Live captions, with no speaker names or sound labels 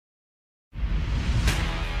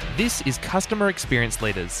This is Customer Experience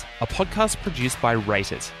Leaders, a podcast produced by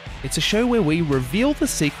Rate It. It's a show where we reveal the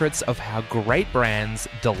secrets of how great brands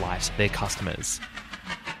delight their customers.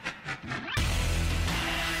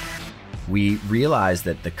 We realized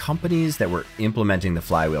that the companies that were implementing the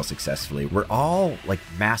flywheel successfully were all like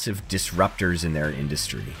massive disruptors in their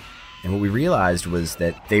industry. And what we realized was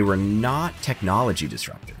that they were not technology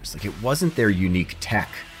disruptors. Like, it wasn't their unique tech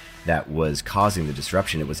that was causing the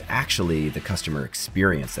disruption. It was actually the customer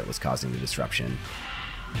experience that was causing the disruption.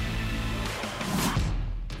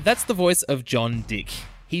 That's the voice of John Dick.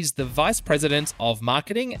 He's the Vice President of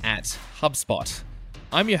Marketing at HubSpot.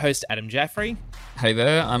 I'm your host, Adam Jaffrey. Hey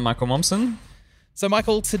there, I'm Michael Momsen. So,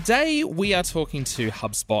 Michael, today we are talking to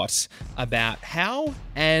HubSpot about how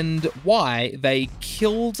and why they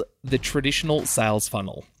killed the traditional sales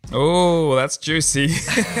funnel. Oh, that's juicy.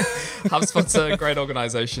 HubSpot's a great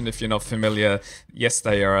organization if you're not familiar. Yes,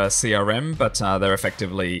 they are a CRM, but they're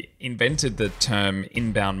effectively invented the term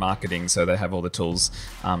inbound marketing. So they have all the tools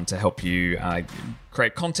to help you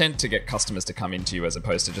create content to get customers to come into you as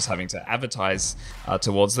opposed to just having to advertise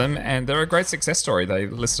towards them. And they're a great success story. They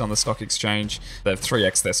listed on the stock exchange. They've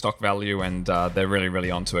 3x their stock value and they're really,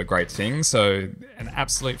 really onto a great thing. So an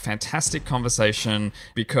absolute fantastic conversation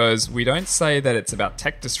because we don't say that it's about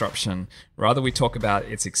tech disruption. Rather, we talk about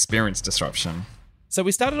its experience disruption. So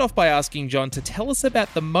we started off by asking John to tell us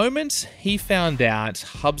about the moment he found out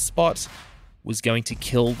HubSpot was going to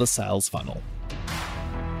kill the sales funnel.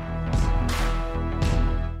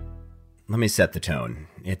 Let me set the tone.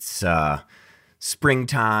 It's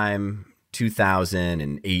springtime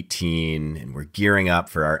 2018, and we're gearing up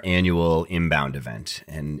for our annual Inbound event.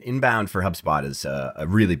 And Inbound for HubSpot is a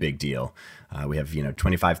really big deal. We have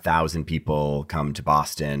 25,000 people come to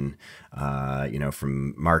Boston,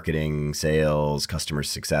 from marketing, sales, customer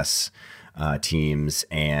success teams,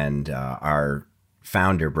 and our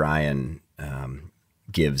founder Brian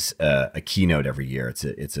gives a keynote every year.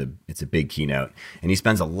 It's a big keynote, and he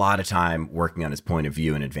spends a lot of time working on his point of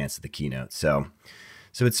view in advance of the keynote. So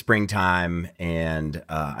it's springtime, and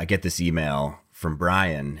I get this email from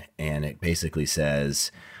Brian, and it basically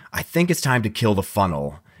says, "I think it's time to kill the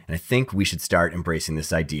funnel, and I think we should start embracing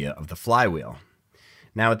this idea of the flywheel."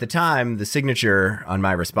 Now, at the time, the signature on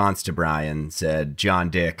my response to Brian said, "John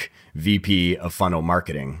Dick, VP of Funnel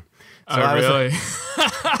Marketing." So really?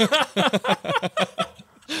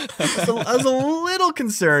 I was a little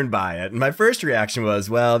concerned by it. And my first reaction was,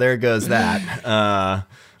 well, there goes that.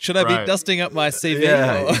 Should I be dusting up my CV?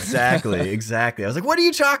 Yeah, exactly. I was like, what are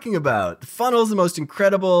you talking about? The funnel is the most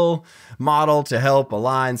incredible model to help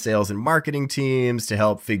align sales and marketing teams, to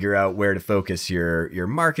help figure out where to focus your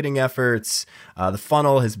marketing efforts. The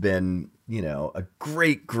funnel has been, a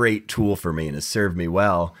great tool for me and has served me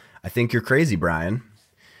well. I think you're crazy, Brian.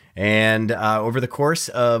 And over the course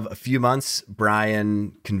of a few months,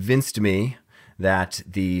 Brian convinced me that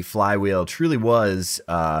the flywheel truly was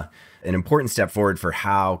an important step forward for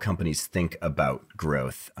how companies think about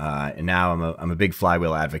growth. And now I'm a big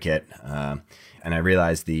flywheel advocate, and I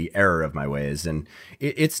realize the error of my ways. And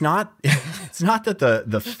it's not that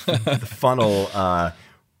the funnel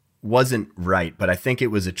wasn't right, but I think it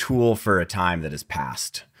was a tool for a time that has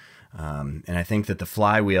passed. And I think that the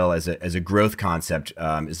flywheel as a growth concept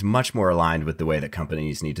is much more aligned with the way that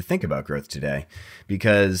companies need to think about growth today,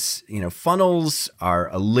 because funnels are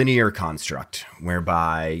a linear construct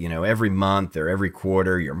whereby every month or every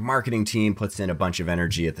quarter your marketing team puts in a bunch of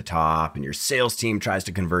energy at the top and your sales team tries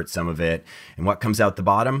to convert some of it, and what comes out the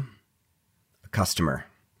bottom? A customer.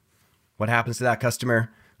 What happens to that customer?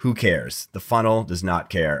 Who cares? The funnel does not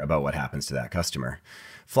care about what happens to that customer.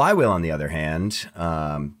 Flywheel, on the other hand,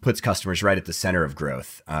 puts customers right at the center of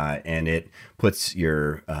growth, and it puts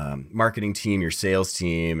your marketing team, your sales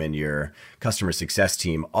team, and your customer success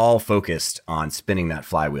team all focused on spinning that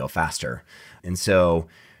flywheel faster. And so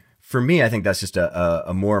for me, I think that's just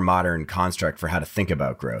a more modern construct for how to think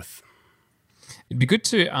about growth. It'd be good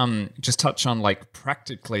to just touch on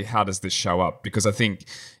practically how does this show up, because I think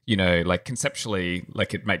conceptually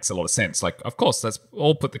it makes a lot of sense. Of course, let's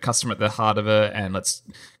all put the customer at the heart of it, and let's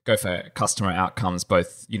go for customer outcomes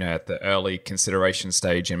both at the early consideration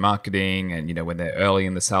stage in marketing, and when they're early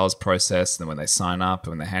in the sales process, and then when they sign up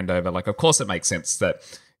and when they hand over. Of course, it makes sense that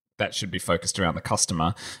should be focused around the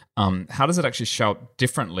customer. How does it actually show up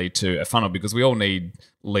differently to a funnel? Because we all need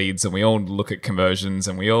leads, and we all look at conversions,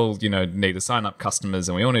 and we all, need to sign up customers,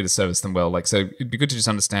 and we all need to service them well. So it'd be good to just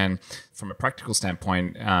understand from a practical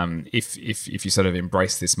standpoint, if you sort of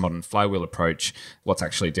embrace this modern flywheel approach, what's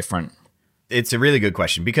actually different. It's a really good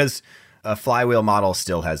question, because A flywheel model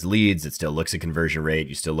still has leads. It still looks at conversion rate.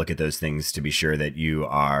 You still look at those things to be sure that you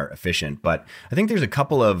are efficient. But I think there's a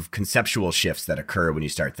couple of conceptual shifts that occur when you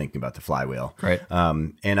start thinking about the flywheel. Right.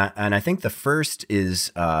 And I think the first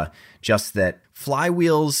is just that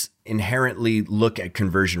flywheels inherently look at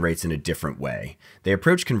conversion rates in a different way. They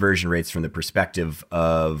approach conversion rates from the perspective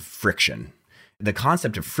of friction. The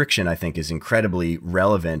concept of friction, I think, is incredibly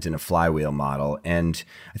relevant in a flywheel model. And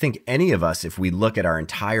I think any of us, if we look at our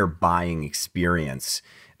entire buying experience,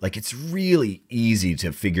 like it's really easy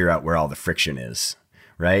to figure out where all the friction is,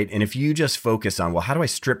 right? And if you just focus on, well, how do I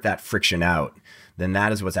strip that friction out? Then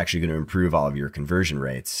that is what's actually going to improve all of your conversion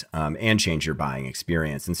rates and change your buying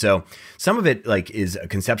experience. And so some of it like is a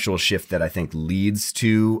conceptual shift that I think leads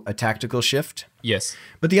to a tactical shift. Yes.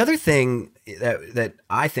 But the other thing that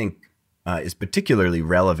I think is particularly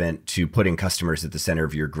relevant to putting customers at the center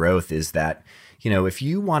of your growth is that, if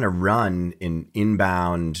you want to run an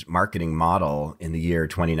inbound marketing model in the year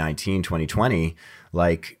 2019, 2020,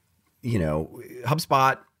 like,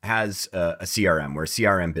 HubSpot has a CRM. We're a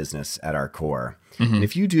CRM business at our core. Mm-hmm. And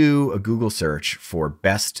if you do a Google search for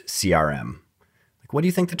best CRM, like what do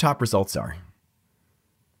you think the top results are?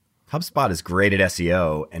 HubSpot is great at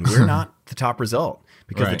SEO, and we're not the top result.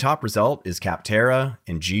 Because the top result is Capterra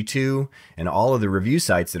and G2 and all of the review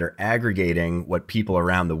sites that are aggregating what people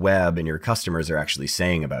around the web and your customers are actually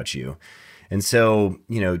saying about you. And so,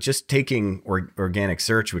 just taking organic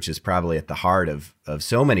search, which is probably at the heart of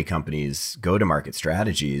so many companies' go-to-market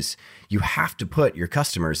strategies, you have to put your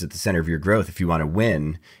customers at the center of your growth if you want to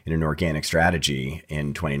win in an organic strategy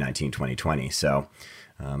in 2019, 2020. So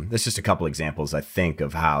that's just a couple examples, I think,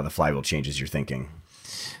 of how the flywheel changes your thinking.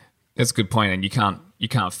 That's a good point, and you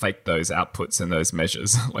can't fake those outputs and those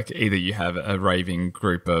measures. Like either you have a raving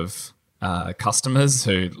group of customers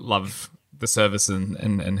who love the service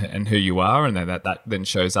and who you are, and then that then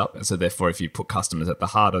shows up. And so therefore, if you put customers at the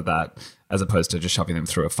heart of that, as opposed to just shoving them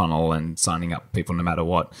through a funnel and signing up people no matter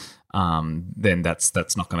what, then that's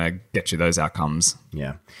not going to get you those outcomes.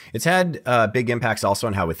 Yeah, it's had big impacts also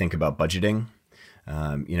on how we think about budgeting.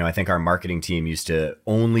 I think our marketing team used to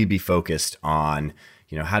only be focused on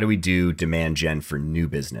how do we do demand gen for new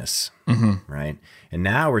business, right? And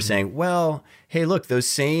now we're saying, well, hey, look, those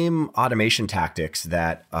same automation tactics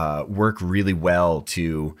that work really well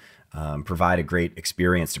to provide a great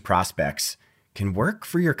experience to prospects can work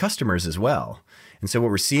for your customers as well. And so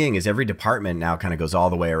what we're seeing is every department now kind of goes all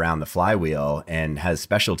the way around the flywheel and has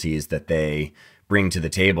specialties that they bring to the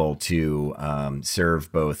table to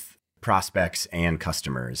serve both prospects and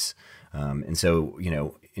customers. And so,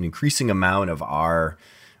 an increasing amount of our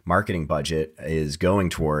marketing budget is going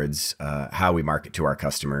towards how we market to our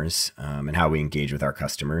customers and how we engage with our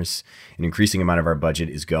customers. An increasing amount of our budget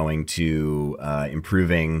is going to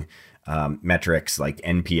improving metrics like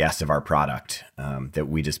NPS of our product that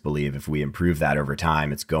we just believe if we improve that over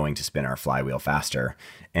time, it's going to spin our flywheel faster.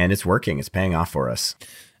 And it's working. It's paying off for us.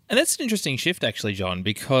 And that's an interesting shift, actually, John,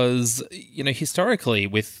 because, historically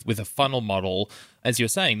with a funnel model, as you're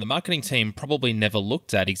saying, the marketing team probably never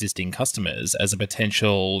looked at existing customers as a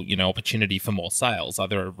potential, opportunity for more sales,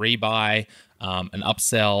 either a rebuy, an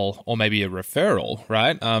upsell, or maybe a referral,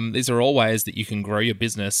 right? These are all ways that you can grow your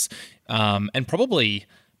business and probably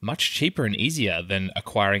much cheaper and easier than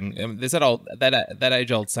acquiring. There's that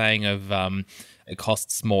age-old saying of it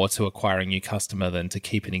costs more to acquire a new customer than to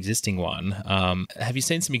keep an existing one. Have you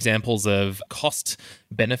seen some examples of cost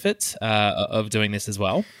benefit of doing this as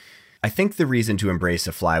well? I think the reason to embrace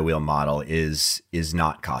a flywheel model is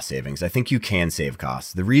not cost savings. I think you can save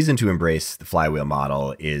costs. The reason to embrace the flywheel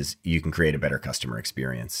model is you can create a better customer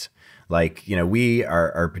experience. Like, we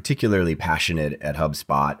are particularly passionate at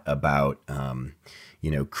HubSpot about,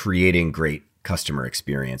 creating great customer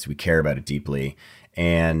experience. We care about it deeply.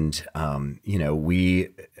 And, we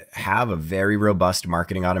have a very robust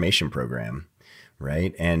marketing automation program,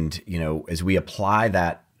 right? And, as we apply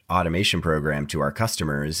that automation program to our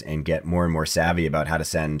customers and get more and more savvy about how to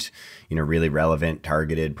send, really relevant,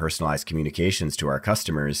 targeted, personalized communications to our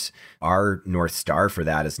customers, our North Star for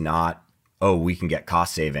that is not, oh, we can get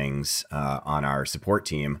cost savings on our support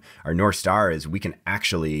team. Our North Star is we can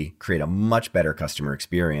actually create a much better customer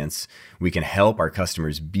experience. We can help our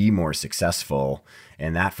customers be more successful.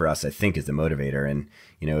 And that for us, I think, is the motivator. And,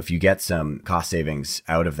 if you get some cost savings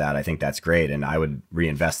out of that, I think that's great. And I would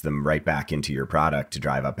reinvest them right back into your product to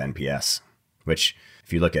drive up NPS, which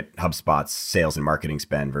if you look at HubSpot's sales and marketing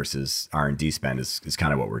spend versus R&D spend is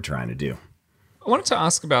kind of what we're trying to do. I wanted to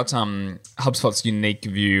ask about HubSpot's unique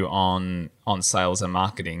view on sales and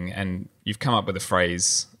marketing, and you've come up with the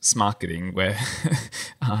phrase "smarketing," where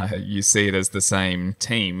you see it as the same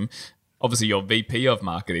team. obviously you're VP of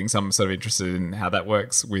marketing, so I'm sort of interested in how that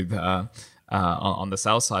works with on the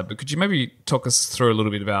sales side. But could you maybe talk us through a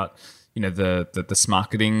little bit about the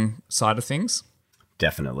marketing side of things?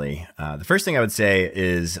 Definitely. The first thing I would say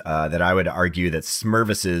is that I would argue that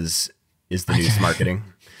Smurvices is the new marketing.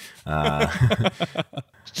 And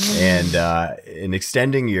in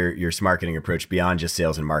extending your marketing approach beyond just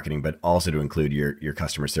sales and marketing, but also to include your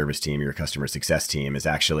customer service team, your customer success team, is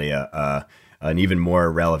actually an even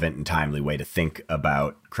more relevant and timely way to think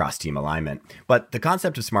about cross-team alignment. But the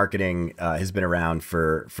concept of marketing has been around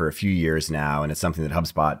for a few years now, and it's something that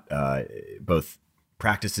HubSpot both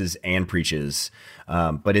practices and preaches.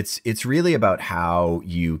 But it's really about how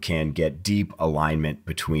you can get deep alignment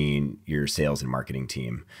between your sales and marketing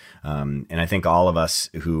team. And I think all of us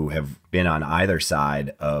who have been on either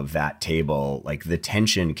side of that table, like the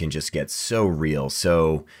tension can just get so real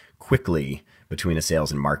so quickly between a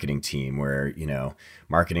sales and marketing team where,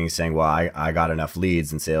 marketing is saying, well, I got enough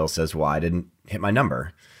leads, and sales says, well, I didn't hit my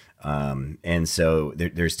number. And so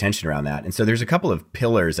there's tension around that. And so there's a couple of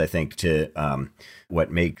pillars, I think, to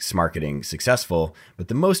what makes marketing successful. But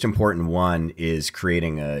the most important one is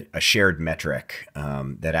creating a shared metric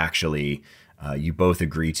that actually you both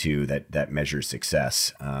agree to that measures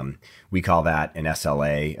success. We call that an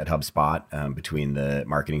SLA at HubSpot between the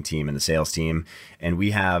marketing team and the sales team. And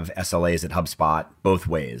we have SLAs at HubSpot both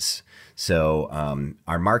ways. So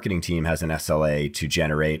our marketing team has an SLA to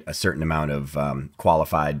generate a certain amount of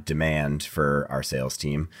qualified demand for our sales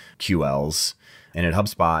team, QLs. And at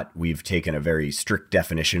HubSpot, we've taken a very strict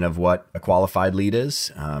definition of what a qualified lead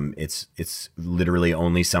is. It's literally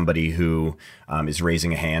only somebody who is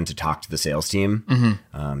raising a hand to talk to the sales team.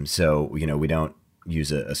 Mm-hmm. So we don't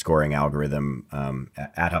use a scoring algorithm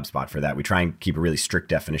at HubSpot for that. We try and keep a really strict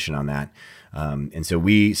definition on that. And so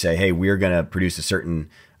we say, hey, we're going to produce a certain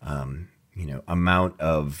amount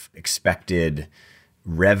of expected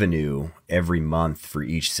revenue every month for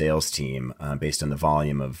each sales team based on the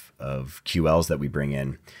volume of QLs that we bring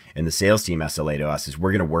in. And the sales team SLA to us is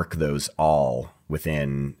we're going to work those all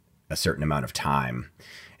within a certain amount of time.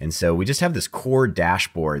 And so we just have this core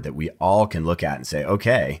dashboard that we all can look at and say,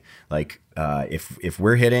 okay, like if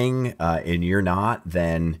we're hitting and you're not,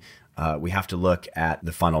 then we have to look at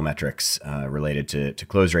the funnel metrics related to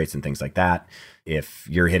close rates and things like that. If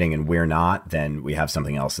you're hitting and we're not, then we have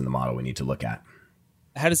something else in the model we need to look at.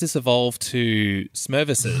 How does this evolve to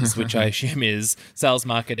Smurvices, which I assume is sales,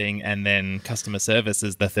 marketing, and then customer service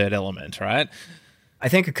is the third element, right? I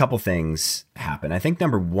think a couple things happen. I think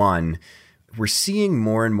number one, we're seeing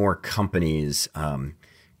more and more companies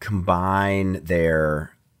combine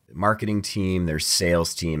their marketing team, their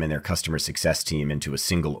sales team, and their customer success team into a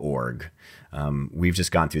single org. We've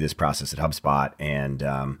just gone through this process at HubSpot,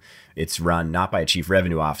 and it's run not by a chief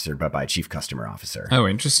revenue officer, but by a chief customer officer. Oh,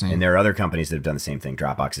 interesting. And there are other companies that have done the same thing.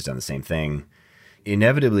 Dropbox has done the same thing.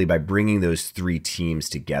 Inevitably, by bringing those three teams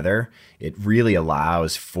together, it really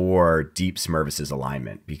allows for deep Smurvices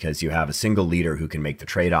alignment because you have a single leader who can make the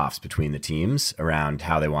trade-offs between the teams around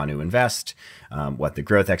how they want to invest, what the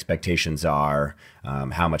growth expectations are,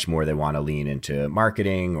 how much more they want to lean into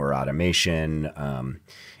marketing or automation,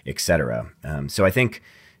 et cetera. So I think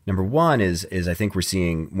number one is I think we're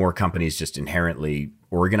seeing more companies just inherently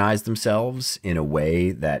organize themselves in a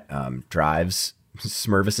way that drives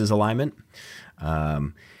Smurvices alignment.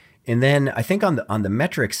 And then I think on the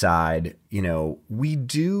metric side, we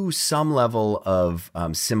do some level of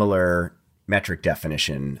similar metric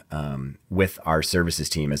definition with our services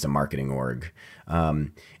team as a marketing org.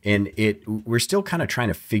 And we're still kind of trying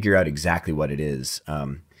to figure out exactly what it is.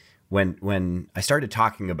 When I started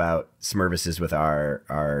talking about Smurvices with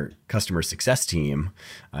our customer success team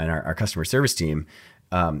and our customer service team,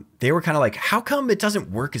 they were kind of like, how come it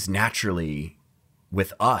doesn't work as naturally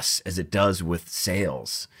with us as it does with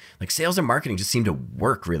sales? Like sales and marketing just seem to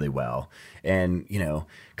work really well. And,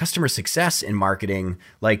 customer success in marketing,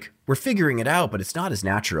 like we're figuring it out, but it's not as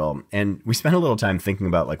natural. And we spent a little time thinking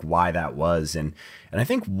about like why that was. And I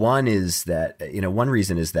think one is that, one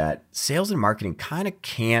reason is that sales and marketing kind of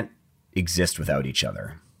can't exist without each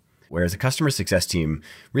other. Whereas a customer success team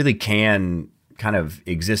really can kind of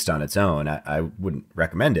exist on its own. I wouldn't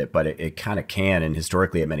recommend it, but it kind of can. And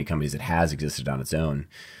historically at many companies, it has existed on its own.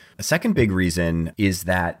 A second big reason is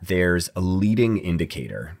that there's a leading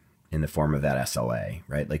indicator in the form of that SLA,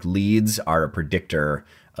 right? Like leads are a predictor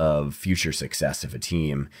of future success of a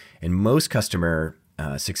team. And most customer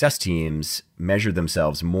success teams measure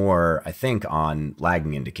themselves more, I think, on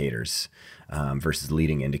lagging indicators versus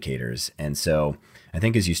leading indicators. And so I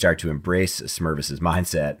think as you start to embrace Smurvices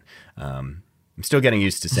mindset, I'm still getting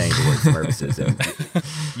used to saying the word services. And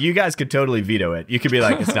you guys could totally veto it. You could be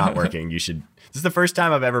like, it's not working. You should. This is the first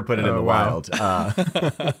time I've ever put it in the wild.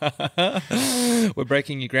 We're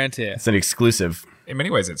breaking your grant here. It's an exclusive. In many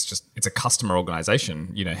ways, it's a customer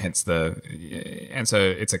organization, hence and so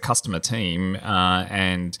it's a customer team,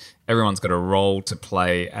 and everyone's got a role to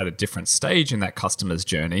play at a different stage in that customer's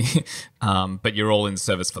journey, but you're all in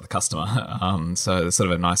service for the customer. So it's sort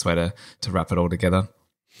of a nice way to wrap it all together.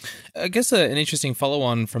 I guess an interesting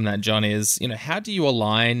follow-on from that, John, is, how do you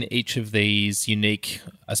align each of these unique,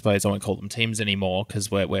 I suppose I won't call them teams anymore because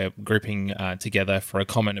we're grouping together for a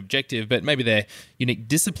common objective, but maybe they're unique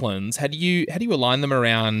disciplines. How do you align them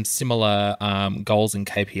around similar goals and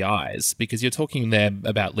KPIs? Because you're talking there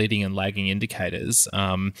about leading and lagging indicators.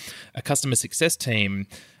 A customer success team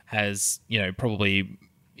has, probably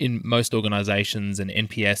in most organizations an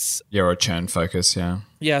NPS. Yeah, or a churn focus, yeah.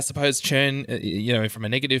 Yeah, I suppose churn, from a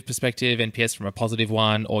negative perspective, NPS from a positive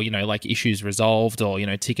one, or, like issues resolved or,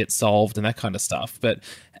 tickets solved and that kind of stuff. But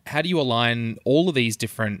how do you align all of these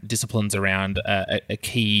different disciplines around a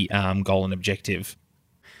key goal and objective?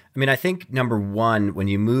 I mean, I think number one, when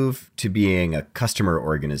you move to being a customer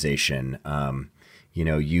organization,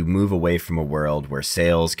 you move away from a world where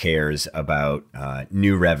sales cares about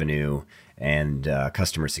new revenue and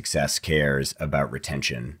customer success cares about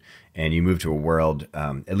retention. And you move to a world,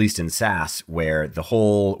 at least in SaaS, where the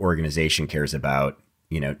whole organization cares about,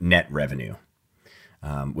 net revenue,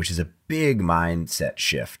 which is a big mindset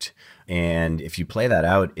shift. And if you play that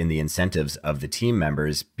out in the incentives of the team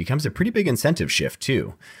members, becomes a pretty big incentive shift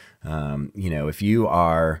too. If you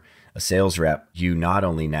are a sales rep, you not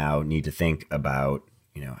only now need to think about,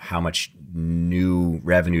 how much new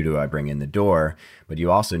revenue do I bring in the door, but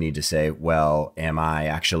you also need to say, well, am I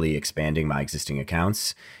actually expanding my existing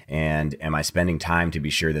accounts? And am I spending time to be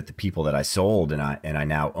sure that the people that I sold and I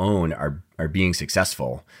now own are being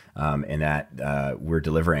successful, and that we're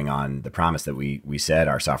delivering on the promise that we said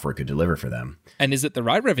our software could deliver for them? And is it the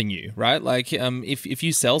right revenue, right? Like, if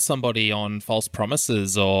you sell somebody on false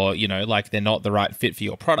promises or, like they're not the right fit for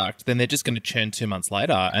your product, then they're just going to churn 2 months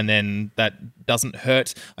later. And then that doesn't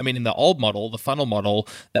hurt. I mean, in the old model, the funnel model,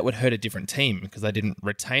 that would hurt a different team because they didn't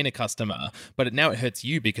retain a customer. But now it hurts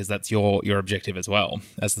you because that's your objective as well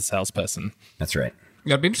as the salesperson. That's right.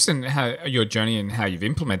 Yeah, I'd be interested in how your journey and how you've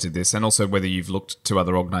implemented this, and also whether you've looked to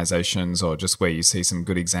other organizations or just where you see some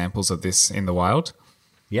good examples of this in the wild.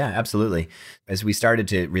 Yeah, absolutely. As we started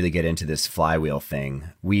to really get into this flywheel thing,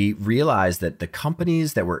 we realized that the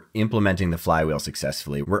companies that were implementing the flywheel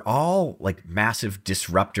successfully were all like massive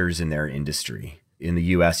disruptors in their industry. In the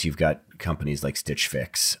US, you've got companies like Stitch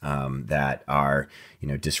Fix that are,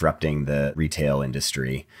 disrupting the retail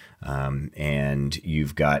industry. And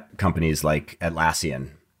you've got companies like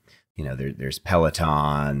Atlassian. There's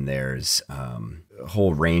Peloton, there's a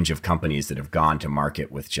whole range of companies that have gone to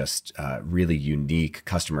market with just really unique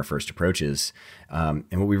customer-first approaches. And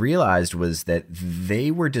what we realized was that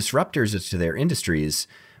they were disruptors to their industries,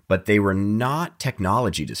 but they were not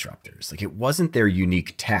technology disruptors. Like, it wasn't their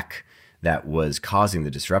unique tech that was causing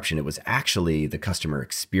the disruption. It was actually the customer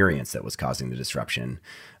experience that was causing the disruption.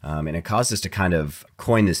 And it caused us to kind of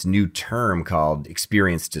coin this new term called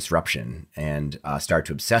experience disruption and start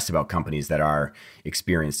to obsess about companies that are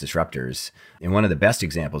experience disruptors. And one of the best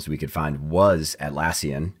examples we could find was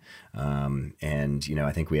Atlassian. And,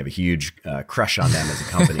 I think we have a huge crush on them as a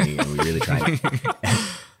company, and we really try and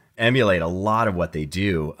emulate a lot of what they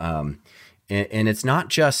do. And it's not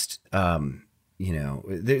just...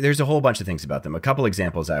 there's a whole bunch of things about them. A couple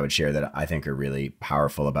examples I would share that I think are really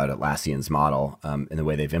powerful about Atlassian's model and the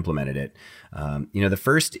way they've implemented it. The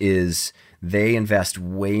first is they invest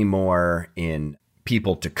way more in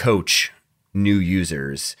people to coach new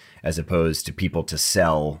users as opposed to people to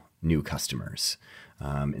sell new customers.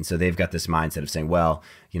 And so they've got this mindset of saying, well,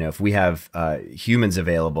 if we have humans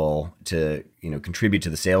available to, contribute to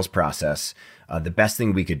the sales process, the best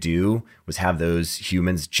thing we could do was have those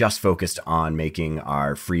humans just focused on making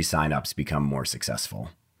our free signups become more successful.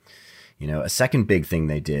 A second big thing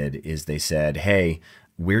they did is they said, hey,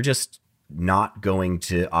 we're just not going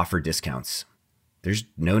to offer discounts. There's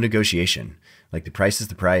no negotiation. Like, the price is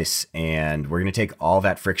the price, and we're going to take all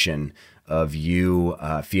that friction of you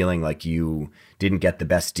feeling like you didn't get the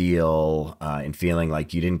best deal and feeling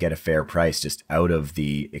like you didn't get a fair price just out of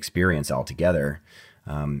the experience altogether.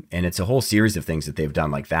 And it's a whole series of things that they've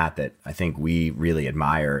done like that I think we really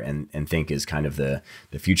admire and think is kind of the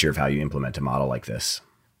future of how you implement a model like this.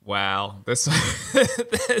 Wow, there's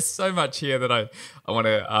so much here that I want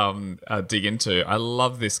to dig into. I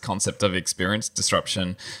love this concept of experience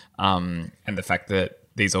disruption and the fact that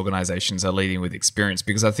these organizations are leading with experience,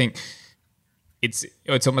 because I think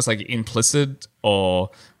it's almost like implicit, or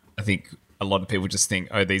I think a lot of people just think,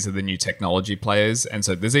 oh, these are the new technology players. And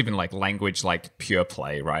so there's even like language like pure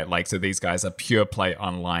play, right? Like, so these guys are pure play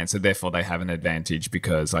online. So therefore they have an advantage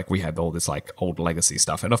because like we have all this like old legacy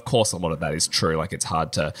stuff. And of course, a lot of that is true. Like it's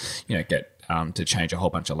hard to, get to change a whole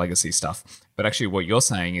bunch of legacy stuff. But actually what you're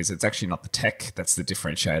saying is it's actually not the tech that's the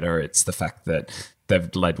differentiator. It's the fact that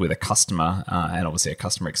they've led with a customer and obviously a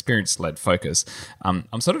customer experience-led focus.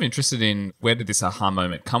 I'm sort of interested in where did this aha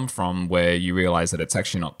moment come from where you realize that it's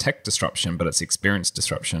actually not tech disruption, but it's experience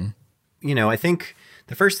disruption? I think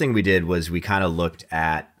the first thing we did was we kind of looked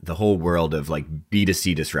at the whole world of like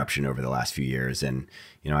B2C disruption over the last few years. And,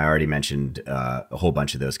 I already mentioned a whole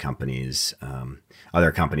bunch of those companies.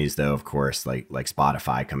 Other companies, though, of course, like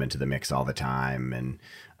Spotify come into the mix all the time. And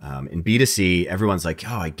in B2C, everyone's like,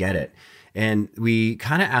 oh, I get it. And we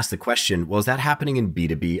kind of asked the question, well, is that happening in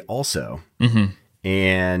B2B also? Mm-hmm.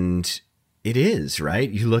 And it is, right?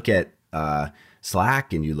 You look at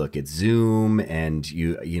Slack and you look at Zoom, and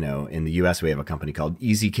in the US, we have a company called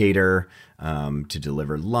EasyCater to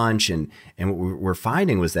deliver lunch. And what we're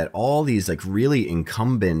finding was that all these like really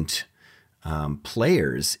incumbent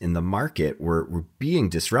players in the market were being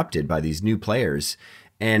disrupted by these new players.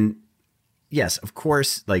 And yes, of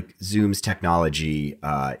course, like Zoom's technology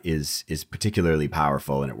is particularly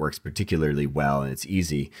powerful and it works particularly well and it's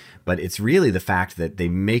easy, but it's really the fact that they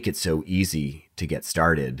make it so easy to get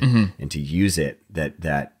started and to use it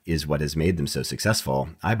that is what has made them so successful,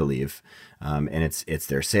 I believe. And it's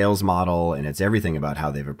their sales model and it's everything about how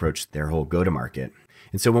they've approached their whole go-to-market.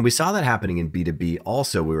 And so when we saw that happening in B2B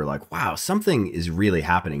also, we were like, wow, something is really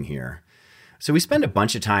happening here. So we spent a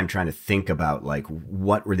bunch of time trying to think about like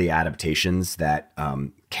what were the adaptations that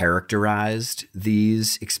characterized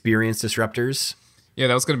these experience disruptors. Yeah,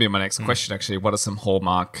 that was going to be my next question, actually. What are some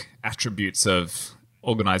hallmark attributes of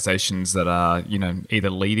organizations that are, either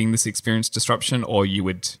leading this experience disruption or you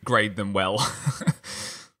would grade them well?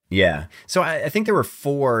 Yeah. So I think there were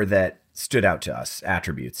 4 that stood out to us,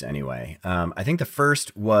 attributes anyway. I think the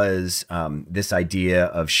first was this idea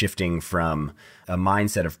of shifting from a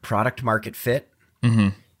mindset of product market fit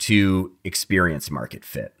to experience market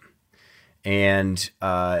fit. And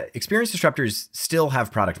experience disruptors still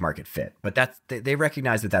have product market fit, but they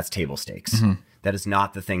recognize that that's table stakes. That is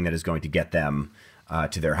not the thing that is going to get them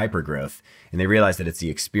to their hypergrowth. And they realize that it's the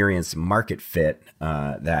experience market fit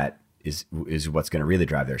that is what's going to really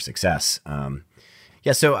drive their success.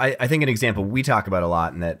 Yeah, so I think an example we talk about a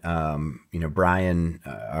lot, and that Brian,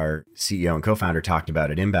 our CEO and co-founder, talked about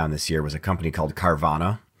at Inbound this year, was a company called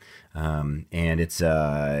Carvana, and it's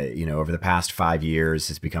over the past 5 years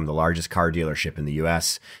has become the largest car dealership in the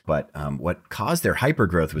U.S. But what caused their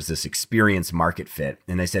hypergrowth was this experience market fit,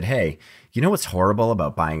 and they said, hey, you know what's horrible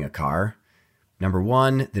about buying a car? Number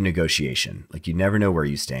one, the negotiation. Like you never know where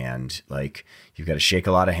you stand. Like you've got to shake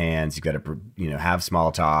a lot of hands. You've got to, have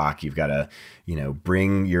small talk. You've got to,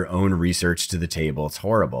 bring your own research to the table. It's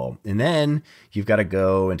horrible. And then you've got to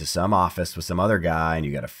go into some office with some other guy and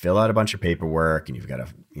you've got to fill out a bunch of paperwork and you've got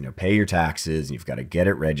to, pay your taxes and you've got to get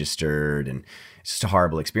it registered. And it's just a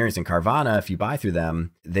horrible experience. In Carvana, if you buy through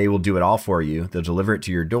them, they will do it all for you. They'll deliver it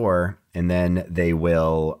to your door and then they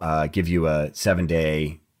will give you a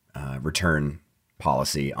 7-day return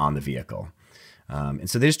policy on the vehicle. And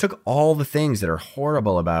so they just took all the things that are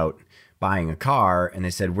horrible about buying a car and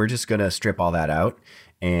they said, we're just going to strip all that out.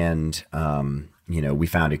 And, we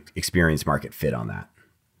found experience market fit on that.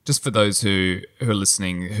 Just for those who are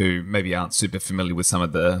listening who maybe aren't super familiar with some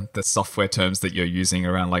of the software terms that you're using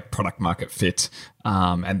around like product market fit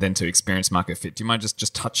and then to experience market fit, do you mind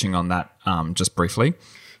just touching on that just briefly?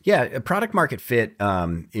 Yeah, product market fit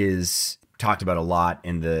is talked about a lot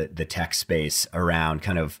in the tech space around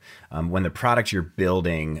kind of when the product you're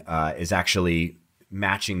building is actually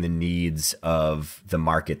matching the needs of the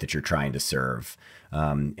market that you're trying to serve.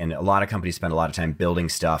 And a lot of companies spend a lot of time building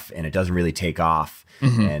stuff and it doesn't really take off.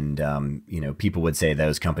 And, people would say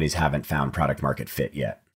those companies haven't found product market fit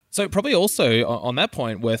yet. So probably also on that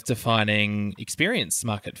point worth defining experience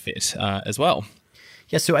market fit as well.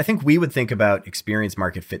 Yeah, so I think we would think about experience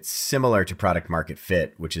market fit similar to product market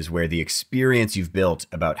fit, which is where the experience you've built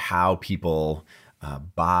about how people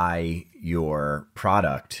buy your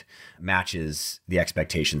product matches the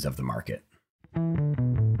expectations of the market.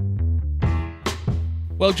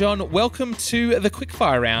 Well, John, welcome to the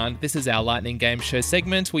Quickfire Round. This is our Lightning Game Show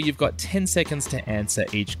segment where you've got 10 seconds to answer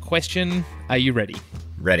each question. Are you ready?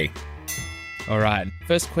 Ready. All right.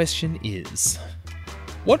 First question is,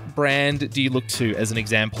 what brand do you look to as an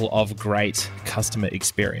example of great customer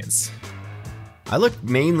experience? I look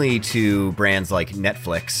mainly to brands like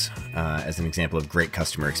Netflix as an example of great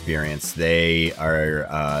customer experience. They are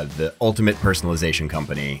the ultimate personalization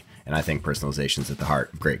company, and I think personalization is at the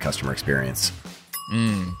heart of great customer experience.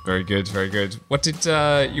 Very good, very good. What did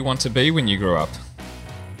you want to be when you grew up?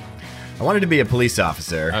 I wanted to be a police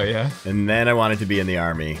officer. Oh, yeah? And then I wanted to be in the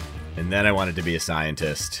army. And then I wanted to be a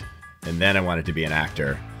scientist. And then I wanted to be an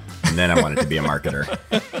actor. And then I wanted to be a marketer.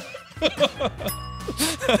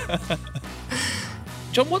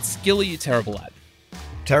 John, what skill are you terrible at?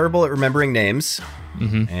 Terrible at remembering names.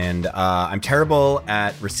 And I'm terrible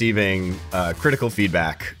at receiving critical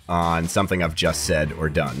feedback on something I've just said or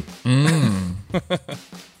done.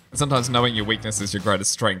 Sometimes knowing your weakness is your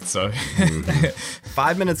greatest strength, so...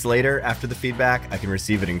 5 minutes later, after the feedback, I can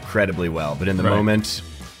receive it incredibly well. But in the moment,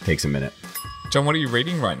 it takes a minute. John, what are you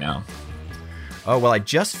reading right now? Oh, well, I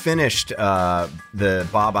just finished the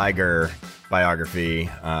Bob Iger biography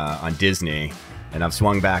on Disney. And I've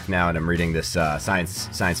swung back now, and I'm reading this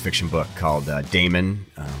science fiction book called Damon.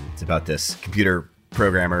 It's about this computer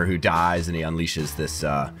programmer who dies, and he unleashes this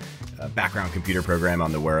background computer program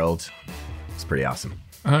on the world. It's pretty awesome.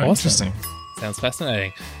 Oh, Awesome. interesting. Sounds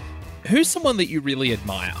fascinating. Who's someone that you really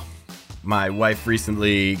admire? My wife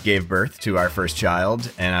recently gave birth to our first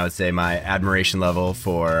child, and I would say my admiration level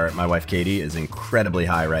for my wife, Katie, is incredibly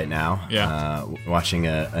high right now. Yeah. Watching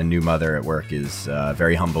a new mother at work is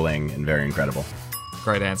very humbling and very incredible.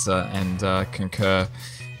 Great answer, and concur.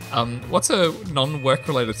 What's a non-work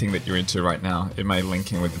related thing that you're into right now? It may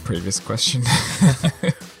link in with the previous question.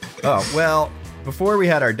 Oh, well, before we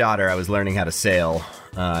had our daughter, I was learning how to sail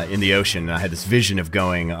in the ocean. And I had this vision of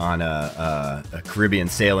going on a Caribbean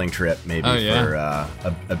sailing trip, maybe for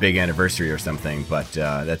a big anniversary or something. But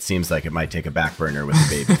that seems like it might take a back burner with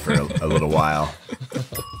the baby for a little while.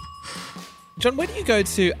 John, where do you go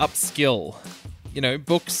to upskill? You know,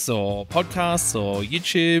 books or podcasts or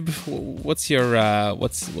YouTube? What's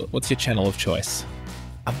your channel of choice?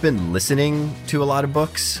 I've been listening to a lot of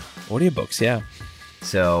books. Audiobooks, yeah.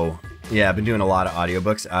 So, yeah, I've been doing a lot of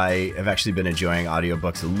audiobooks. I have actually been enjoying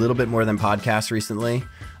audiobooks a little bit more than podcasts recently.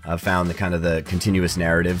 I've found the continuous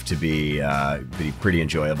narrative to be pretty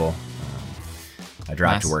enjoyable. I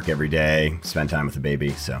drive to work every day, spend time with the baby,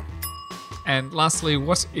 so. And lastly,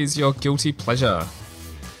 what is your guilty pleasure?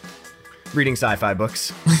 Reading sci-fi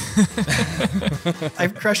books.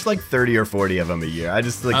 I've crushed like 30 or 40 of them a year. I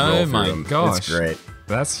just roll through them. Oh my gosh. It's great.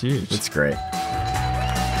 That's huge. It's great.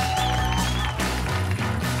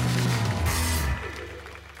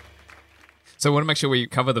 So I want to make sure we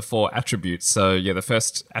cover the 4 attributes. So yeah, the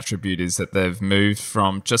first attribute is that they've moved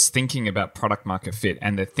from just thinking about product market fit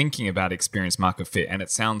and they're thinking about experience market fit. And it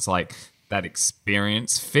sounds like that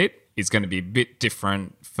experience fit is going to be a bit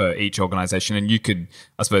different for each organization. And you could,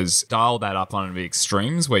 I suppose, dial that up on the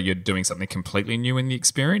extremes where you're doing something completely new in the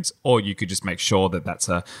experience, or you could just make sure that that's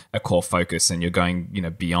a core focus and you're going,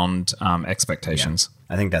 beyond expectations.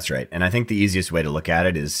 Yeah, I think that's right. And I think the easiest way to look at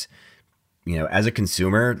it is, as a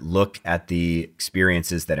consumer, look at the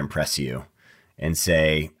experiences that impress you and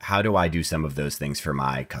say, how do I do some of those things for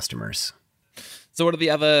my customers? So what are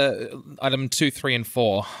the other item 2, 3, and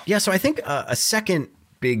 4? Yeah, so I think a second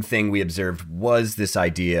big thing we observed was this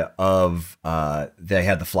idea of they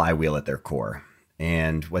had the flywheel at their core.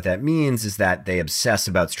 And what that means is that they obsess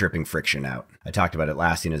about stripping friction out. I talked about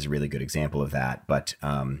Atlassian as a really good example of that, but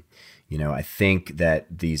I think that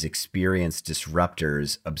these experience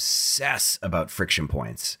disruptors obsess about friction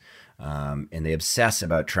points, and they obsess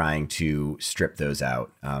about trying to strip those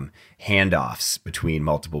out. Handoffs between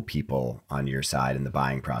multiple people on your side in the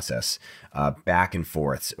buying process, back and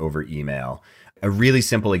forths over email. A really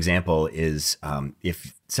simple example is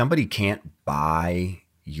if somebody can't buy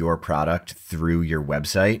your product through your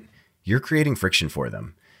website, you're creating friction for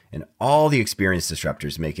them. And all the experience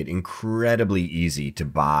disruptors make it incredibly easy to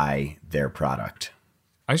buy their product.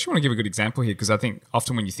 I just want to give a good example here because I think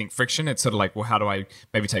often when you think friction, it's sort of like, well, how do I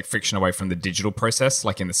maybe take friction away from the digital process,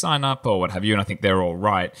 like in the sign up or what have you? And I think they're all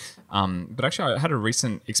right. But actually, I had a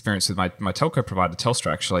recent experience with my telco provider,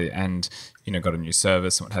 Telstra, actually, and got a new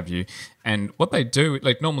service and what have you. And what they do,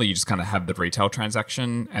 like normally you just kind of have the retail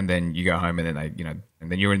transaction and then you go home and then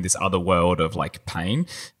and then you're in this other world of like pain.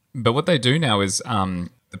 But what they do now is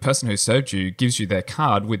the person who served you gives you their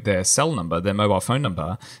card with their cell number, their mobile phone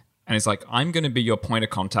number. And it's like, I'm going to be your point of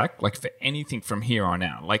contact, like for anything from here on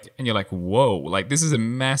out. Like, and you're like, whoa, like this is a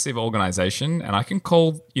massive organization and I can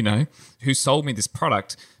call, who sold me this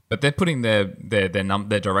product, but they're putting their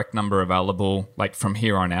direct number available like from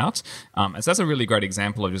here on out. And so that's a really great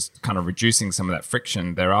example of just kind of reducing some of that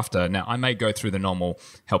friction thereafter. Now, I may go through the normal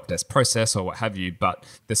help desk process or what have you, but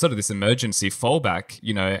there's sort of this emergency fallback,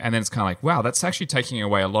 and then it's kind of like, wow, that's actually taking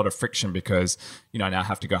away a lot of friction because, I now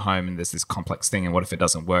have to go home and there's this complex thing. And what if it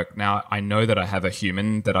doesn't work? Now, I know that I have a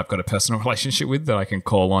human that I've got a personal relationship with that I can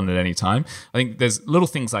call on at any time. I think there's little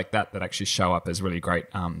things like that actually show up as really great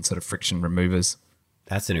sort of friction removers.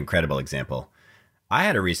 That's an incredible example. I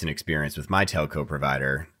had a recent experience with my telco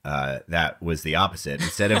provider that was the opposite.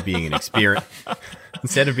 Instead of being an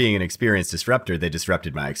experienced disruptor, they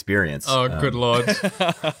disrupted my experience. Oh, good Lord.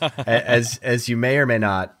 As you may or may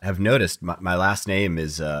not have noticed, my last name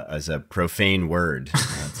is a profane word.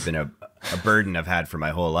 It's been a burden I've had for my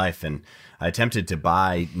whole life. And I attempted to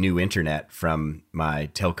buy new internet from my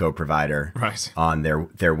telco provider on their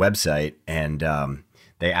website. And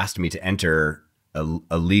they asked me to enter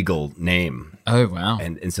a legal name. Oh, wow.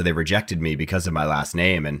 And so they rejected me because of my last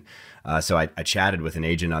name. And so I chatted with an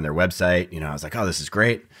agent on their website. I was like, oh, this is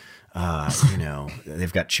great.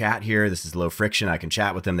 They've got chat here. This is low friction. I can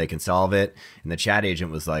chat with them. They can solve it. And the chat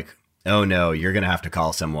agent was like, oh, no, you're going to have to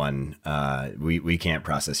call someone. We can't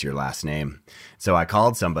process your last name. So I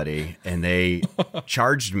called somebody and they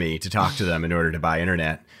charged me to talk to them in order to buy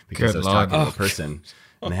internet because I was talking to a person.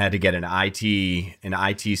 And I had to get an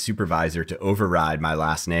IT supervisor to override my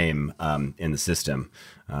last name in the system.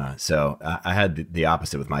 So I had the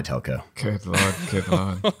opposite with my telco. Good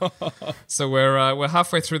Lord. So we're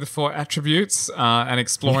halfway through the 4 attributes and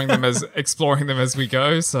exploring them as we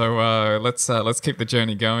go. So let's keep the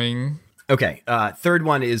journey going. Okay. Third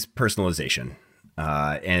one is personalization.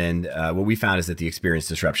 And what we found is that the experience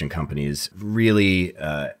disruption companies really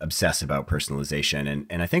obsess about personalization.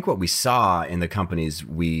 And I think what we saw in the companies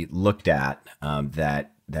we looked at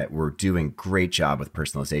that were doing great job with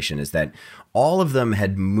personalization is that all of them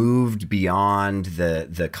had moved beyond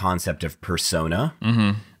the concept of persona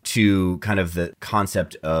to kind of the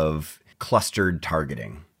concept of clustered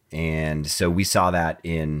targeting. And so we saw that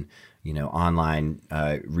in online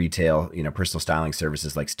retail, personal styling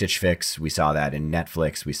services like Stitch Fix. We saw that in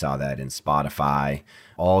Netflix. We saw that in Spotify.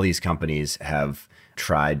 All these companies have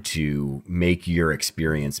tried to make your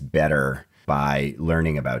experience better by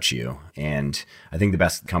learning about you. And I think the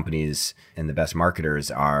best companies and the best marketers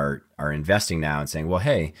are investing now and saying, well,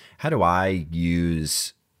 hey, how do I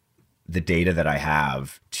use the data that I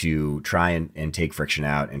have to try and take friction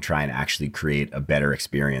out and try and actually create a better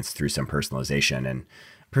experience through some personalization? And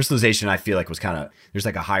personalization, I feel like there's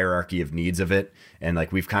like a hierarchy of needs of it. And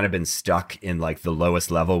like, we've kind of been stuck in like the lowest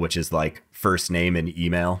level, which is like first name and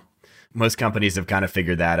email. Most companies have kind of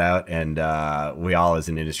figured that out. And we all as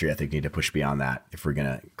an industry, I think, need to push beyond that if we're going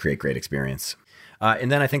to create great experience.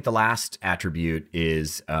 And then I think the last attribute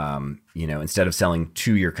is, instead of selling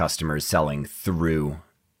to your customers, selling through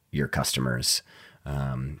your customers.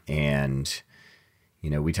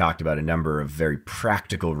 We talked about a number of very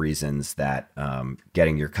practical reasons that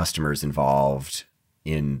getting your customers involved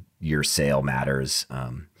in your sale matters.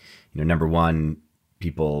 Number one,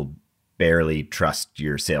 people barely trust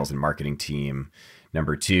your sales and marketing team.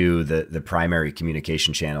 Number two, the primary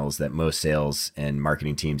communication channels that most sales and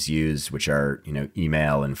marketing teams use, which are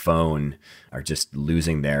email and phone, are just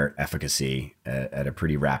losing their efficacy at a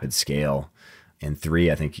pretty rapid scale. And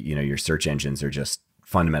three, I think your search engines are just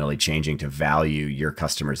fundamentally changing to value your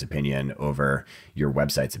customer's opinion over your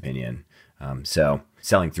website's opinion. So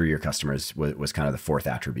selling through your customers was kind of the fourth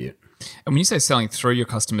attribute. And when you say selling through your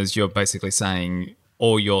customers, you're basically saying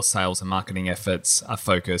all your sales and marketing efforts are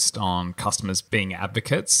focused on customers being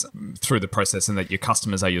advocates through the process, and that your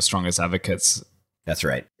customers are your strongest advocates. That's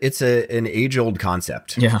right. It's an age-old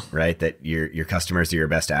concept, right? That your customers are your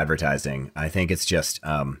best advertising. I think it's just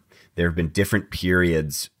there have been different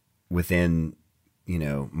periods within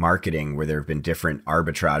marketing where there have been different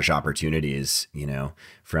arbitrage opportunities.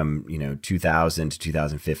 From 2000 to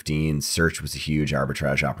 2015, search was a huge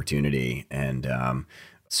arbitrage opportunity, and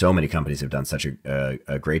so many companies have done such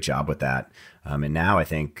a great job with that. And now I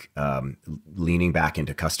think leaning back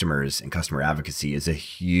into customers and customer advocacy is a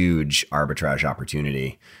huge arbitrage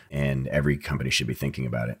opportunity, and every company should be thinking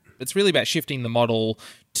about it. It's really about shifting the model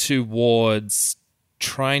towards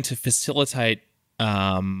trying to facilitate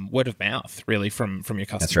word of mouth, really, from your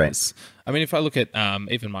customers. That's right. I mean, if I look at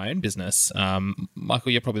even my own business,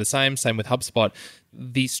 Michael, you're probably the same with HubSpot.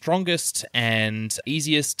 The strongest and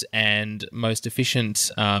easiest and most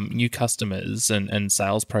efficient new customers and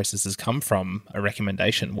sales processes come from a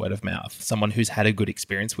recommendation, word of mouth, someone who's had a good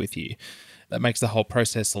experience with you. That makes the whole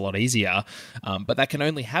process a lot easier. But that can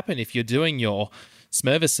only happen if you're doing your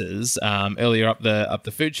Smurvices earlier up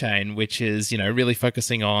the food chain, which is, really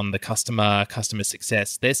focusing on the customer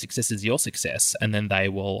success. Their success is your success, and then they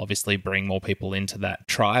will obviously bring more people into that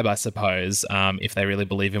tribe, I suppose, if they really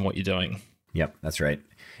believe in what you're doing. Yep, that's right.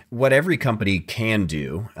 What every company can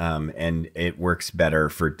do, and it works better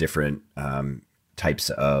for different types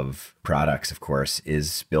of products, of course,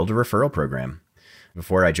 is build a referral program.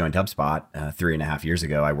 Before I joined HubSpot 3.5 years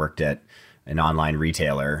ago, I worked at an online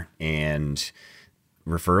retailer, and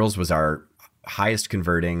referrals was our highest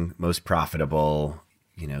converting, most profitable,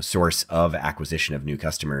 source of acquisition of new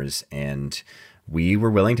customers. And we were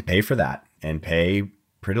willing to pay for that and pay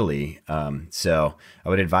prettily. So I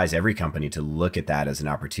would advise every company to look at that as an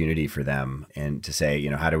opportunity for them and to say,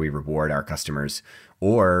 how do we reward our customers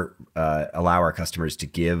or allow our customers to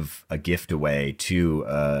give a gift away to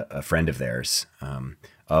a friend of theirs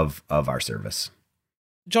of our service.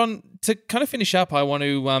 John, to kind of finish up, I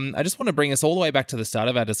just want to bring us all the way back to the start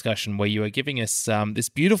of our discussion, where you were giving us this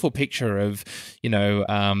beautiful picture of,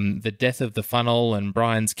 the death of the funnel and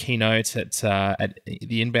Brian's keynote at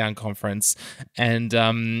the Inbound conference, and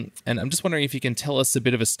I'm just wondering if you can tell us a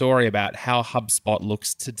bit of a story about how HubSpot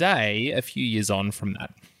looks today, a few years on from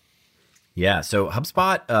that. Yeah, so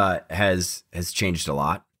HubSpot has changed a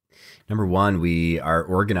lot. Number one, we are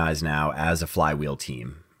organized now as a flywheel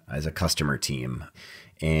team, as a customer team.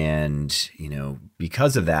 And,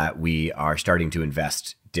 because of that, we are starting to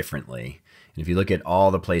invest differently. And if you look at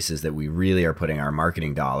all the places that we really are putting our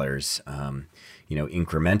marketing dollars,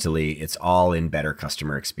 incrementally, it's all in better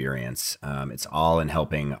customer experience. It's all in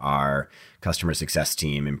helping our customer success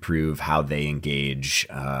team improve how they engage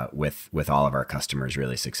with all of our customers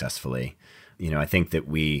really successfully. I think that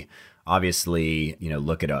we obviously,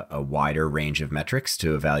 look at a wider range of metrics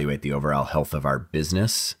to evaluate the overall health of our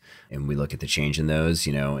business. And we look at the change in those,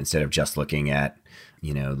 instead of just looking at,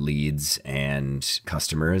 leads and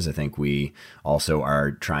customers. I think we also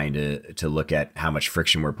are trying to look at how much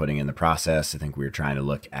friction we're putting in the process. I think we're trying to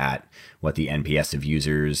look at what the NPS of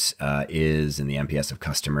users is and the NPS of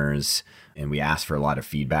customers. And we ask for a lot of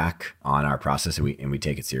feedback on our process, and we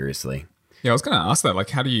take it seriously. Yeah, I was going to ask that. Like,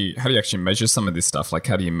 how do you actually measure some of this stuff? Like,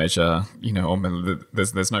 how do you measure?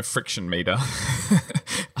 There's no friction meter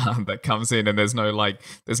that comes in, and there's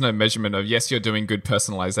no measurement of yes, you're doing good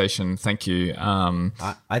personalization. Thank you.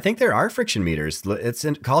 I think there are friction meters. It's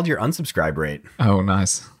called your unsubscribe rate. Oh,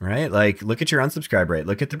 nice. Right, like look at your unsubscribe rate.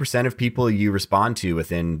 Look at the percent of people you respond to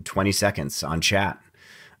within 20 seconds on chat.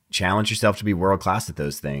 Challenge yourself to be world class at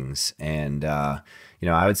those things, and I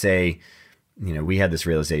would say. We had this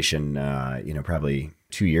realization, probably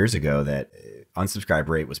 2 years ago that unsubscribe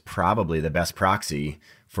rate was probably the best proxy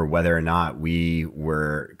for whether or not we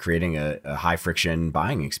were creating a high friction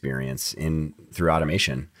buying experience through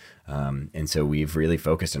automation. And so we've really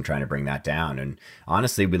focused on trying to bring that down. And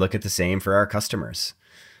honestly, we look at the same for our customers.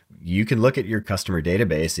 You can look at your customer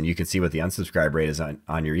database and you can see what the unsubscribe rate is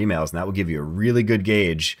on your emails. And that will give you a really good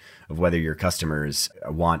gauge of whether your customers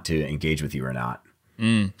want to engage with you or not.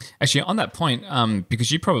 Actually, on that point, because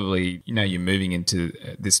you probably, you're moving into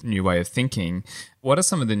this new way of thinking, what are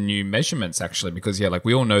some of the new measurements actually? Because,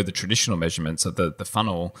 we all know the traditional measurements of the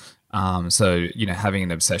funnel. So, having an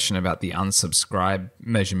obsession about the unsubscribe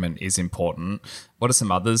measurement is important. What are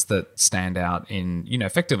some others that stand out in,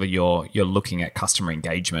 effectively you're looking at customer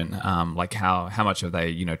engagement, like how much have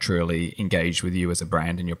they, truly engaged with you as a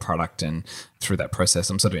brand and your product and through that process?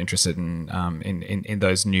 I'm sort of interested in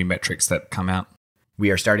those new metrics that come out. We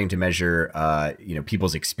are starting to measure,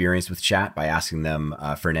 people's experience with chat by asking them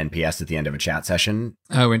for an NPS at the end of a chat session.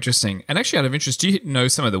 Oh, interesting. And actually, out of interest, do you know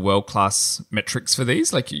some of the world-class metrics for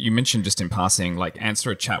these? Like you mentioned just in passing, like answer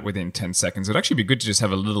a chat within 10 seconds. It would actually be good to just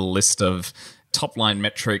have a little list of top-line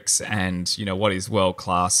metrics and, what is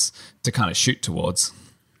world-class to kind of shoot towards.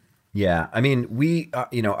 Yeah. I mean, we,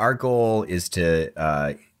 our goal is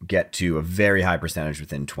to get to a very high percentage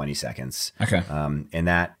within 20 seconds. Okay. And